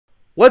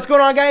What's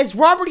going on, guys?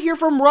 Robert here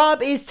from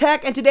Rob is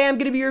Tech, and today I'm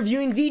going to be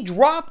reviewing the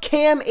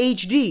Dropcam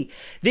HD.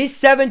 This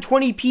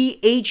 720p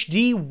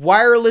HD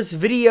wireless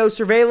video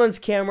surveillance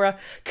camera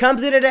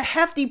comes in at a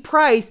hefty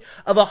price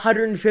of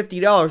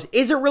 $150.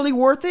 Is it really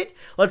worth it?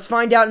 Let's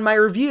find out in my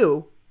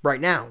review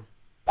right now.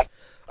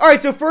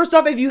 Alright, so first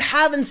off, if you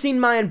haven't seen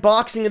my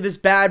unboxing of this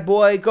bad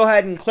boy, go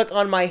ahead and click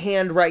on my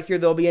hand right here.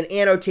 There'll be an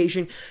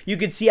annotation. You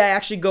can see I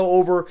actually go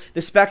over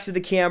the specs of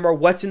the camera,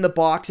 what's in the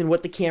box, and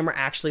what the camera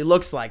actually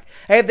looks like.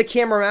 I have the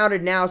camera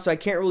mounted now, so I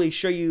can't really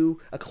show you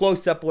a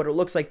close-up of what it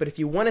looks like, but if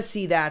you want to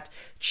see that,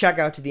 check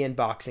out the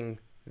unboxing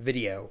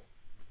video.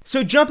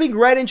 So jumping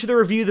right into the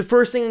review, the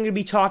first thing I'm going to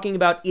be talking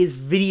about is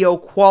video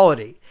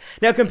quality.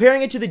 Now,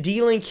 comparing it to the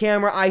D-Link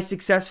camera I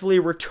successfully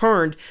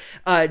returned,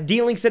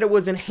 D-Link said it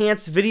was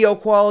enhanced video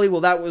quality.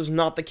 Well, that was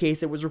not the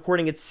case. It was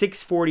recording at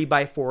 640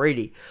 by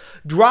 480.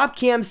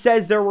 Dropcam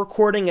says they're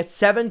recording at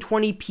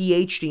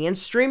 720p HD and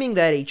streaming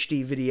that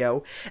HD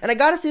video. And I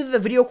gotta say that the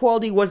video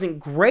quality wasn't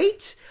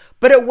great,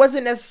 but it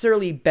wasn't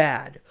necessarily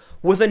bad.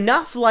 With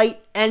enough light,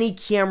 any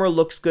camera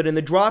looks good, and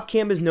the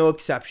Dropcam is no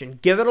exception.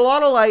 Give it a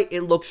lot of light,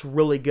 it looks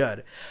really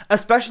good.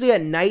 Especially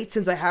at night,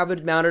 since I have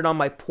it mounted on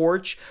my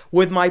porch.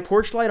 With my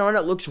porch light on,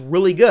 it looks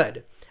really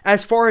good.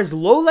 As far as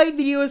low light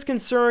video is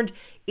concerned,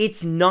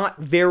 it's not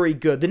very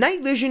good. The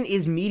night vision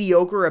is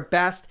mediocre at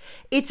best.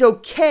 It's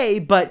okay,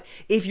 but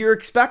if you're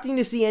expecting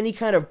to see any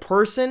kind of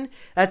person,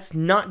 that's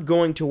not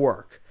going to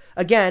work.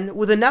 Again,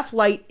 with enough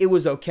light, it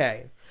was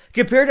okay.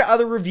 Compared to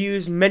other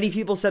reviews, many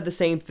people said the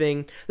same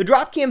thing. The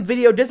Dropcam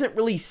video doesn't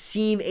really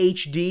seem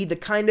HD. The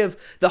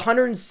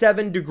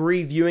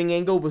 107-degree viewing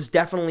angle was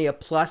definitely a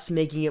plus,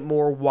 making it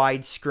more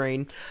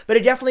widescreen, but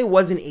it definitely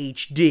wasn't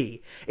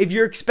HD. If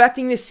you're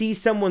expecting to see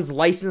someone's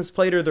license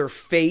plate or their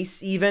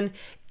face even,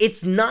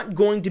 it's not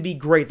going to be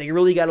great. They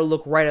really got to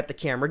look right at the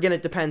camera. Again,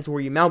 it depends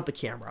where you mount the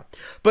camera.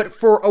 But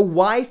for a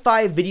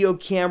Wi-Fi video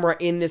camera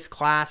in this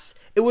class,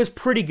 it was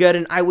pretty good,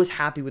 and I was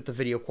happy with the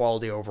video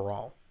quality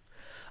overall.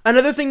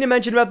 Another thing to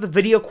mention about the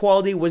video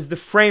quality was the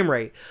frame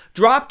rate.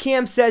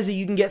 Dropcam says that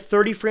you can get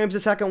 30 frames a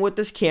second with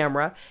this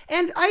camera,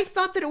 and I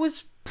thought that it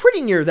was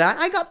pretty near that.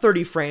 I got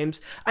 30 frames.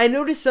 I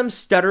noticed some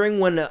stuttering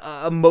when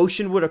a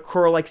motion would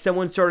occur, like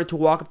someone started to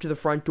walk up to the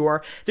front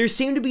door. There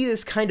seemed to be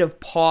this kind of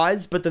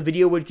pause, but the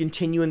video would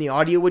continue and the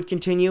audio would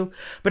continue.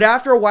 But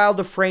after a while,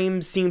 the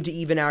frames seemed to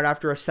even out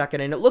after a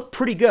second, and it looked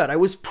pretty good. I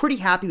was pretty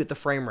happy with the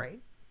frame rate.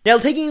 Now,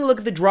 taking a look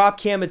at the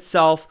Dropcam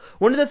itself,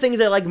 one of the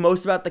things I like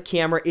most about the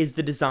camera is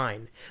the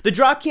design. The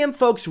Dropcam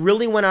folks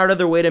really went out of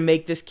their way to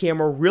make this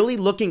camera really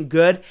looking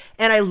good,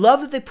 and I love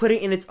that they put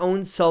it in its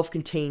own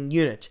self-contained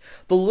unit.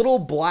 The little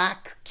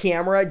black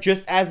camera,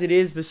 just as it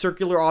is, the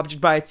circular object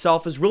by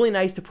itself, is really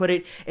nice to put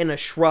it in a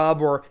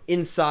shrub or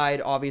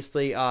inside,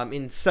 obviously,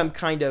 in some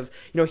kind of,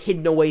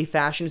 hidden away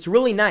fashion. It's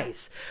really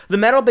nice. The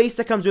metal base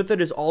that comes with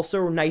it is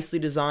also nicely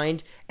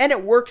designed, and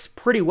it works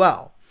pretty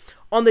well.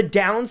 On the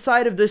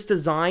downside of this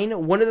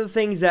design, one of the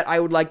things that I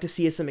would like to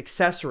see is some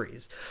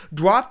accessories.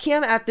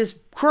 Dropcam at this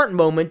current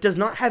moment does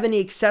not have any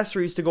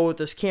accessories to go with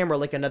this camera,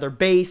 like another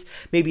base,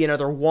 maybe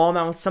another wall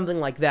mount, something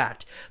like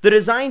that. The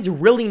design's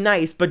really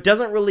nice, but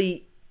doesn't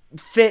really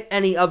fit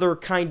any other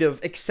kind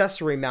of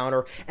accessory mount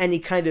or any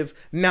kind of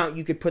mount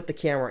you could put the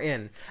camera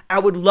in. I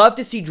would love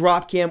to see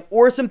Dropcam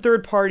or some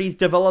third parties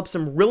develop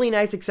some really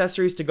nice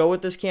accessories to go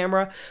with this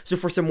camera. So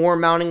for some more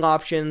mounting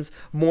options,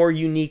 more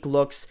unique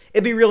looks,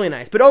 it'd be really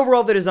nice. But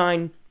overall, the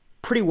design,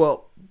 pretty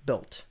well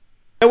built.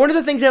 Now, one of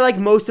the things I like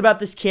most about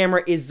this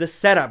camera is the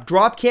setup.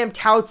 Dropcam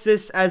touts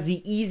this as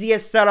the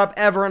easiest setup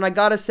ever, and I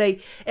gotta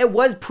say, it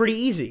was pretty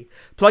easy.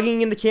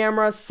 Plugging in the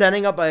camera,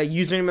 setting up a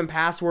username and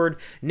password,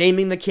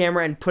 naming the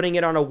camera, and putting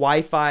it on a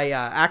Wi-Fi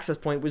access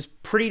point was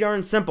pretty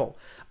darn simple.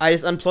 I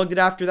just unplugged it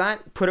after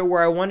that, put it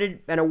where I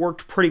wanted, and it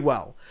worked pretty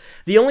well.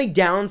 The only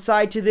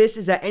downside to this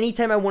is that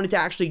anytime I wanted to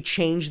actually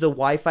change the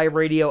Wi-Fi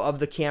radio of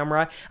the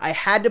camera, I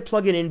had to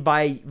plug it in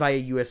via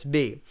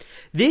USB.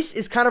 This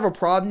is kind of a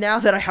problem now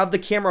that I have the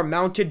camera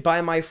mounted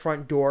by my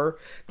front door.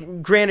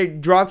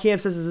 Granted, Dropcam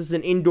says this is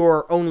an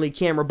indoor-only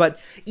camera, but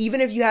even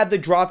if you had the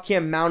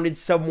Dropcam mounted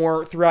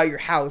somewhere throughout your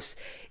house,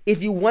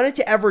 if you wanted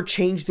to ever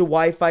change the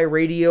Wi-Fi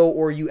radio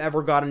or you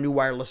ever got a new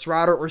wireless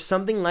router or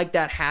something like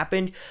that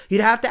happened,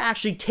 you'd have to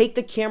actually take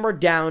the camera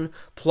down,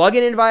 plug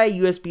it in via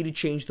USB to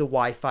change the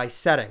Wi-Fi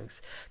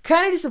settings.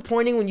 Kind of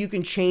disappointing when you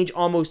can change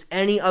almost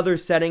any other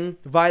setting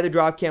via the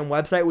Dropcam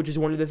website, which is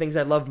one of the things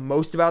I love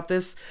most about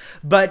this,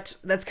 but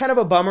that's kind of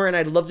a bummer, and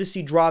I'd love to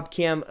see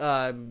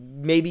Dropcam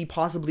maybe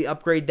possibly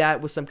upgrade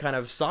that with some kind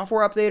of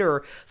software update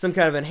or some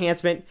kind of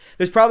enhancement.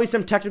 There's probably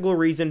some technical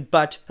reason,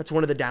 but that's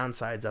one of the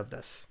downsides of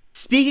this.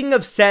 Speaking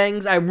of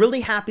settings, I'm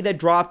really happy that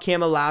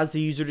Dropcam allows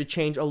the user to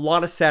change a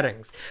lot of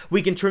settings.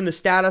 We can turn the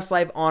status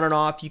light on and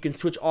off, you can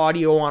switch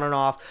audio on and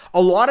off.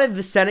 A lot of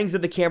the settings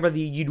of the camera that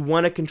you'd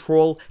want to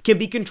control can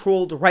be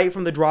controlled right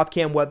from the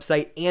Dropcam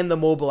website and the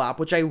mobile app,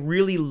 which I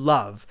really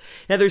love.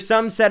 Now there's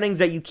some settings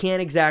that you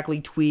can't exactly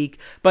tweak,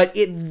 but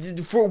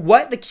for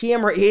what the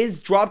camera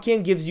is,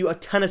 Dropcam gives you a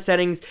ton of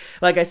settings.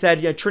 Like I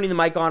said, turning the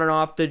mic on and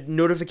off, the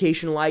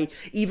notification light,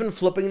 even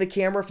flipping the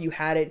camera if you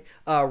had it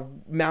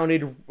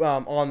mounted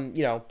on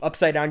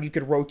upside down, you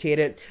could rotate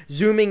it,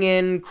 zooming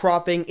in,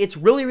 cropping. It's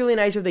really, really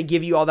nice if they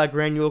give you all that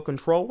granular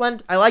control,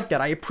 and I like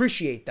that. I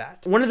appreciate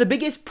that. One of the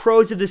biggest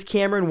pros of this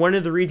camera, and one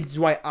of the reasons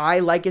why I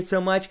like it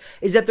so much,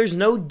 is that there's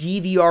no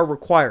DVR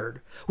required.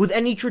 With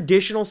any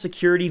traditional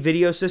security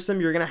video system,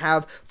 you're going to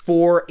have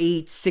 4,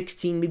 8,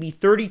 16, maybe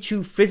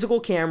 32 physical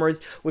cameras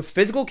with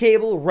physical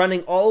cable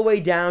running all the way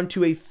down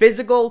to a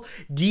physical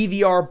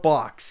DVR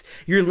box.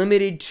 You're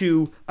limited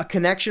to a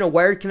connection, a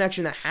wired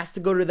connection that has to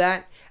go to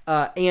that,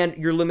 and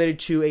you're limited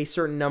to a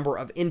certain number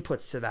of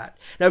inputs to that.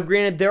 Now,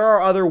 granted, there are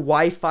other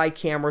Wi-Fi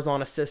cameras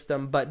on a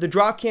system, but the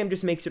Dropcam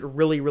just makes it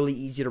really, really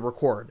easy to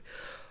record.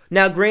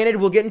 Now, granted,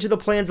 we'll get into the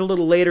plans a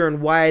little later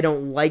and why I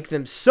don't like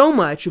them so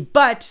much,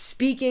 but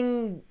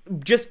speaking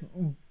just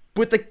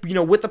with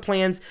the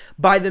plans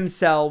by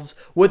themselves,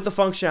 with the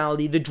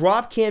functionality, the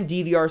Dropcam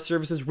DVR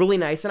service is really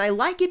nice, and I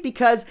like it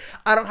because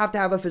I don't have to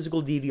have a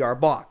physical DVR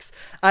box.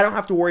 I don't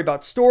have to worry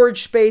about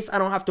storage space. I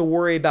don't have to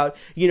worry about,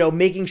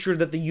 making sure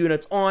that the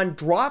unit's on.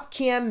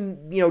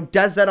 Dropcam,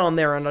 does that on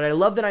their end, and I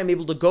love that I'm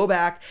able to go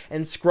back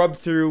and scrub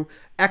through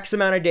X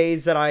amount of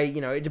days that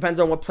it depends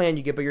on what plan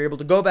you get, but you're able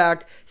to go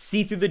back,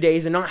 see through the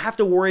days, and not have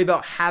to worry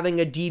about having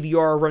a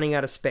DVR running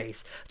out of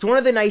space. It's one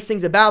of the nice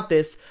things about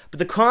this, but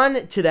the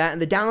con to that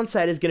and the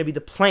downside is going to be the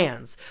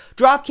plans.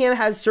 Dropcam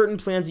has certain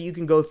plans that you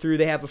can go through.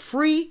 They have a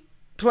free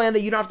plan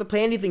that you don't have to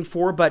pay anything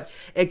for, but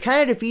it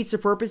kind of defeats the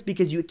purpose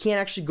because you can't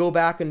actually go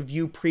back and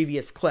view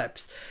previous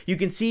clips. You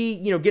can see,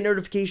 get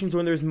notifications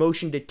when there's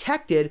motion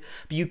detected,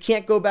 but you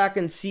can't go back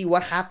and see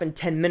what happened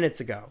 10 minutes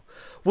ago.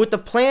 With the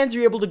plans,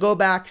 you're able to go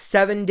back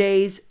 7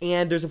 days,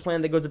 and there's a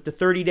plan that goes up to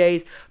 30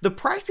 days. The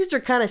prices are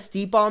kind of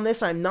steep on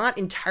this. I'm not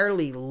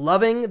entirely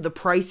loving the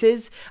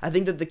prices. I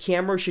think that the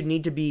camera should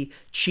need to be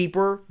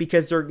cheaper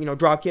because they're,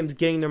 Dropcam's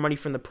getting their money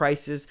from the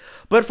prices.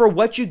 But for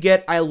what you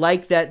get, I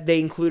like that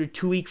they include a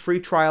 2-week free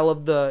trial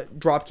of the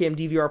Dropcam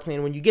DVR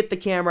plan when you get the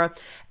camera.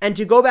 And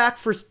to go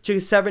back to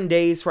 7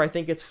 days for, I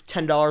think it's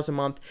 $10 a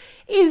month,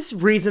 is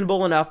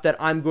reasonable enough that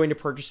I'm going to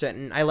purchase it,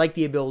 and I like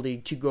the ability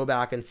to go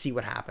back and see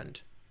what happened.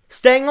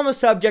 Staying on the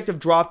subject of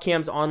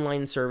Dropcam's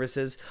online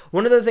services,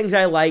 one of the things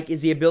I like is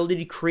the ability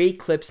to create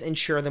clips and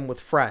share them with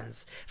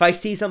friends. If I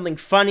see something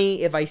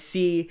funny, if I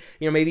see,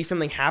 maybe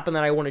something happen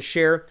that I want to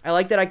share, I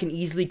like that I can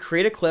easily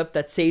create a clip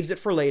that saves it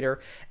for later,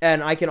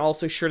 and I can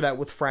also share that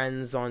with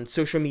friends on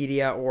social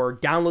media or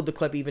download the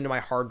clip even to my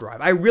hard drive.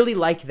 I really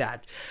like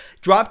that.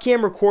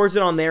 Dropcam records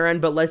it on their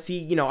end, but let's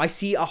see, I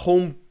see a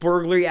home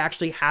burglary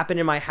actually happen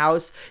in my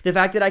house. The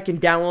fact that I can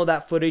download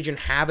that footage and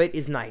have it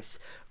is nice.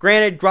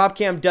 Granted,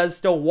 Dropcam does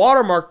still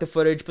watermark the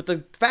footage, but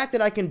the fact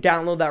that I can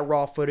download that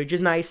raw footage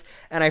is nice,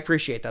 and I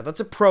appreciate that. That's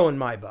a pro in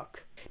my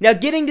book. Now,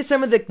 getting to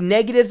some of the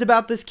negatives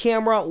about this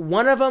camera,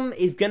 one of them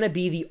is going to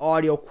be the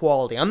audio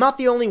quality. I'm not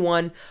the only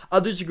one.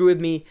 Others agree with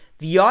me.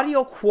 The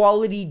audio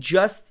quality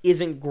just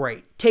isn't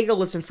great. Take a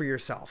listen for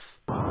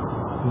yourself.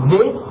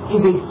 This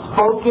is a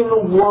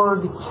spoken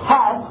word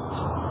test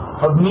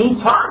of me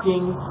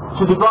talking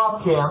to the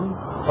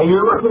Dropcam, and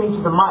you're listening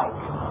to the mic.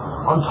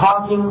 I'm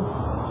talking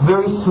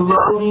very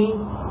slowly,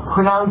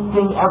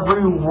 pronouncing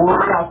every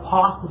word I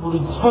possibly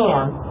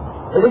can.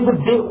 It is a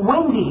bit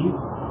windy,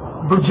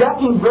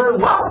 projecting very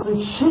well, so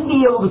it should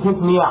be able to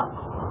pick me up.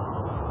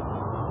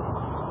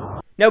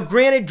 Now,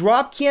 granted,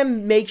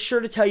 Dropcam makes sure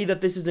to tell you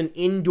that this is an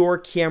indoor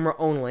camera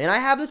only, and I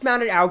have this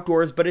mounted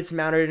outdoors, but it's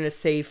mounted in a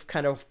safe,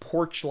 kind of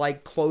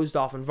porch-like,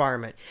 closed-off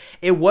environment.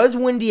 It was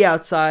windy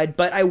outside,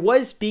 but I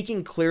was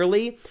speaking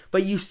clearly,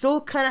 but you still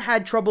kind of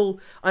had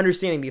trouble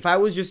understanding me. If I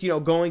was just,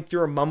 going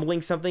through or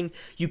mumbling something,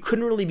 you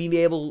couldn't really be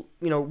able,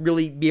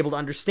 really be able to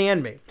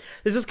understand me.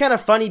 This is kind of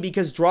funny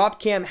because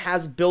Dropcam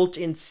has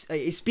built-in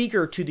a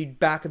speaker to the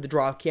back of the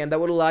Dropcam that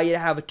would allow you to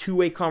have a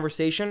two-way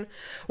conversation.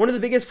 One of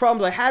the biggest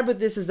problems I had with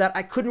this is that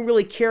I couldn't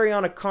really carry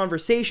on a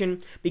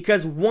conversation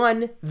because,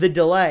 one, the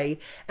delay,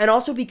 and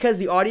also because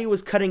the audio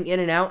was cutting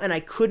in and out and I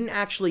couldn't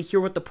actually hear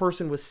what the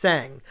person was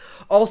saying.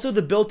 Also,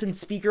 the built-in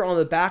speaker on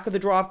the back of the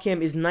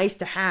Dropcam is nice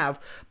to have,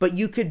 but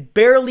you could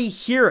barely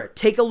hear it.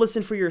 Take a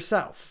listen for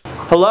yourself.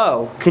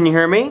 Hello, can you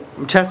hear me?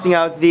 I'm testing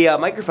out the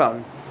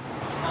microphone.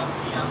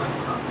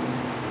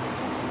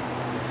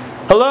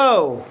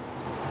 Hello.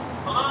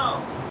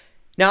 Hello.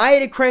 Now, I had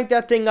to crank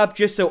that thing up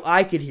just so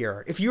I could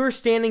hear it. If you were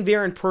standing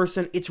there in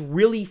person, it's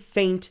really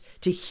faint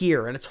to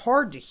hear, and it's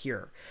hard to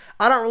hear.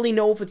 I don't really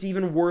know if it's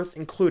even worth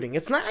including.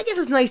 It's not. I guess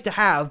it's nice to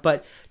have,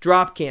 but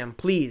Dropcam,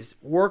 please,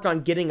 work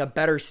on getting a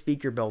better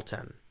speaker built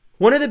in.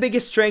 One of the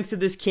biggest strengths of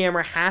this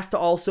camera has to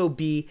also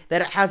be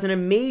that it has an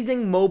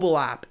amazing mobile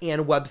app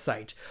and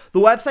website. The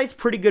website's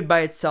pretty good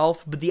by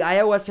itself, but the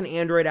iOS and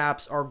Android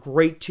apps are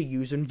great to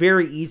use and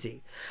very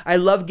easy. I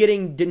love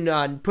getting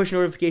push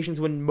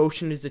notifications when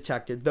motion is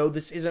detected, though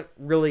this isn't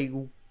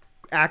really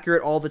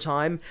accurate all the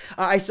time.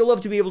 I still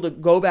love to be able to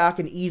go back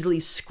and easily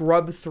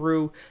scrub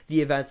through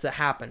the events that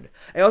happened.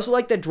 I also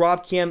like that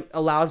Dropcam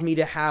allows me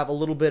to have a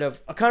little bit of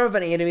a kind of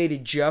an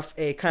animated GIF,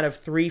 a kind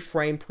of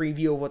 3-frame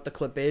preview of what the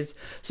clip is,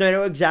 so I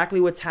know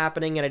exactly what's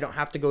happening and I don't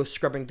have to go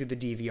scrubbing through the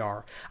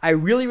DVR. I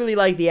really, really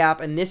like the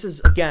app, and this is,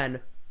 again,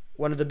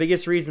 one of the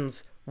biggest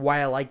reasons why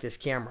I like this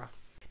camera.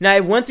 Now, I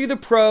went through the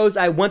pros,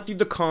 I went through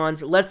the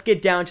cons. Let's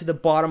get down to the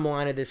bottom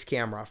line of this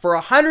camera. For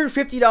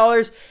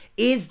 $150,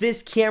 is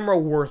this camera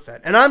worth it?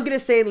 And I'm going to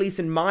say, at least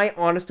in my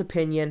honest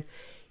opinion,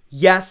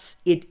 yes,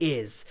 it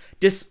is.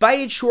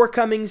 Despite its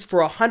shortcomings,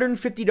 for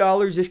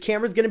 $150, this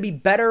camera is going to be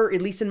better, at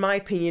least in my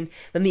opinion,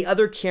 than the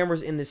other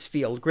cameras in this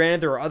field.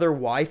 Granted, there are other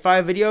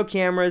Wi-Fi video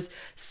cameras.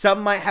 Some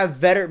might have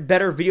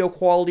better video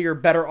quality or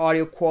better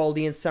audio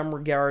quality in some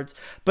regards.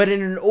 But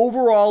in an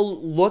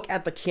overall look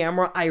at the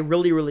camera, I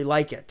really, really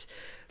like it.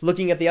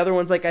 Looking at the other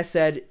ones, like I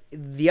said,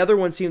 the other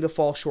ones seem to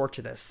fall short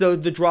to this. So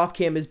the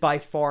Dropcam is by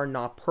far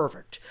not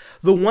perfect.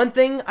 The one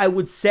thing I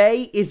would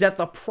say is that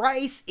the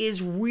price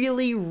is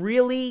really,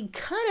 really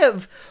kind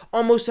of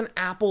almost an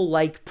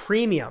Apple-like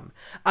premium.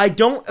 I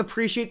don't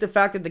appreciate the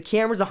fact that the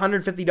camera's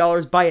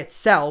 $150 by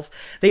itself.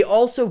 They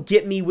also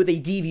get me with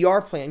a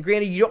DVR plan.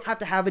 Granted, you don't have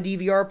to have a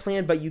DVR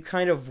plan, but you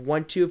kind of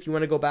want to if you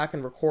want to go back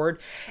and record.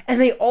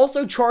 And they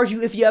also charge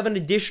you if you have an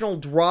additional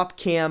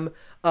Dropcam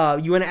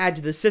you want to add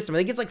to the system. I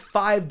think it's like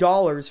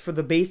 $5 for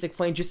the basic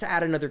plan just to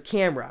add another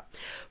camera.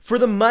 For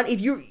the money,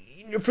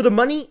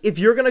 if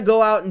you're gonna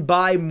go out and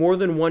buy more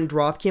than one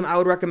Dropcam, I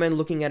would recommend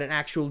looking at an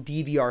actual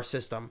DVR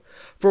system.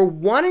 For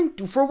one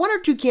or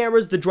two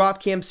cameras, the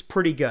Dropcam's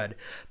pretty good.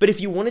 But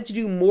if you wanted to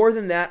do more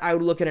than that, I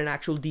would look at an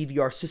actual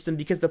DVR system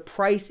because the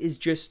price is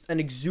just an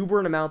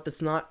exuberant amount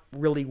that's not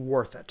really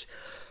worth it.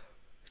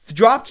 If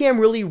Dropcam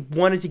really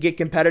wanted to get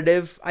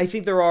competitive, I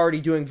think they're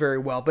already doing very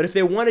well. But if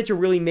they wanted to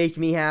really make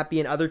me happy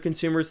and other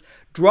consumers,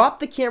 drop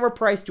the camera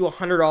price to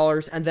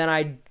 $100, and then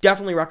I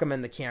definitely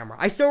recommend the camera.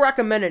 I still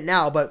recommend it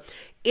now, but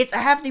it's a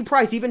hefty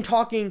price. Even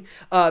talking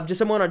to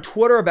someone on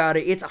Twitter about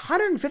it, it's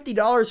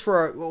 $150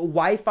 for a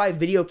Wi-Fi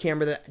video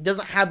camera that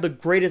doesn't have the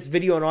greatest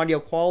video and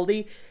audio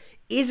quality.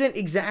 Isn't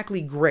exactly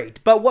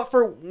great, but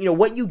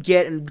what you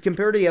get and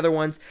compared to the other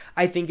ones,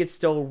 I think it's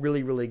still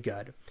really, really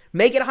good.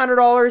 Make it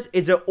 $100.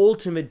 It's an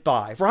ultimate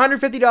buy. For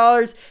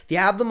 $150, if you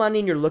have the money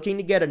and you're looking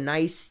to get a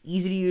nice,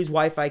 easy-to-use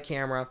Wi-Fi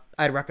camera,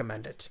 I'd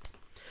recommend it.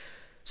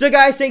 So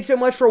guys, thanks so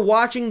much for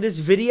watching this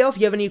video. If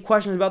you have any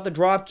questions about the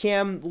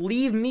Dropcam,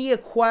 leave me a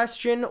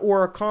question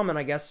or a comment,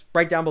 I guess,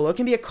 right down below. It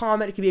can be a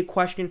comment, it can be a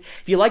question.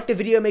 If you like the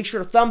video, make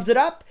sure to thumbs it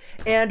up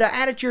and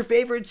add it to your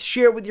favorites,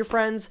 share it with your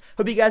friends.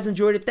 Hope you guys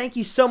enjoyed it. Thank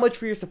you so much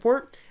for your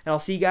support, and I'll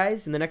see you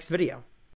guys in the next video.